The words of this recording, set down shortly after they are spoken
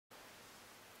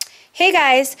Hey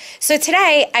guys, so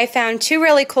today I found two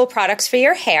really cool products for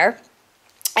your hair,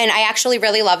 and I actually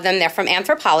really love them. They're from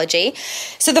Anthropologie.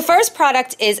 So the first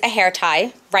product is a hair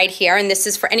tie right here, and this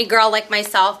is for any girl like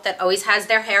myself that always has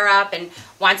their hair up and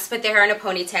wants to put their hair in a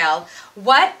ponytail.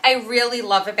 What I really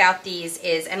love about these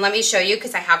is, and let me show you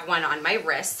because I have one on my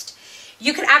wrist,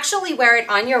 you can actually wear it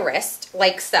on your wrist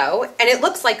like so, and it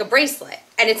looks like a bracelet,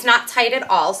 and it's not tight at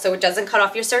all, so it doesn't cut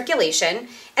off your circulation,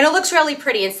 and it looks really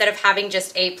pretty instead of having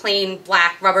just a plain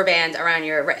black rubber band around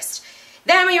your wrist.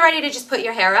 Then when you're ready to just put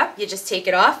your hair up, you just take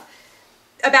it off,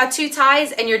 about 2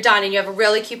 ties, and you're done, and you have a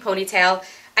really cute ponytail.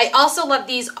 I also love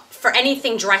these for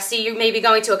anything dressy. You may be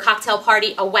going to a cocktail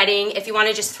party, a wedding, if you want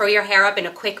to just throw your hair up in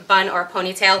a quick bun or a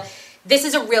ponytail. This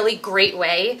is a really great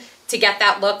way to get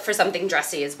that look for something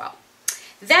dressy as well.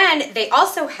 Then they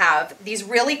also have these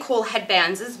really cool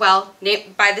headbands as well,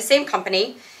 by the same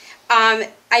company.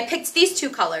 I picked these 2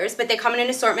 colors, but they come in an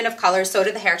assortment of colors, so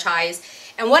do the hair ties.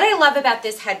 And what I love about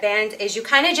this headband is you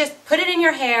kind of just put it in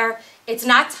your hair. It's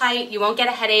not tight, you won't get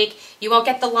a headache, you won't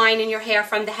get the line in your hair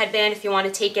from the headband if you want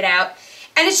to take it out.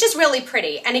 And it's just really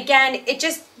pretty. And again, it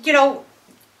just, you know,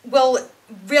 will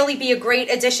really be a great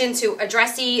addition to a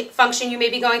dressy function you may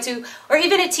be going to, or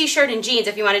even a t-shirt and jeans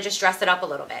if you want to just dress it up a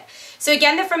little bit. So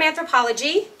again, they're from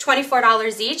Anthropologie,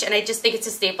 $24 each, and I just think it's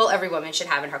a staple every woman should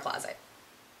have in her closet.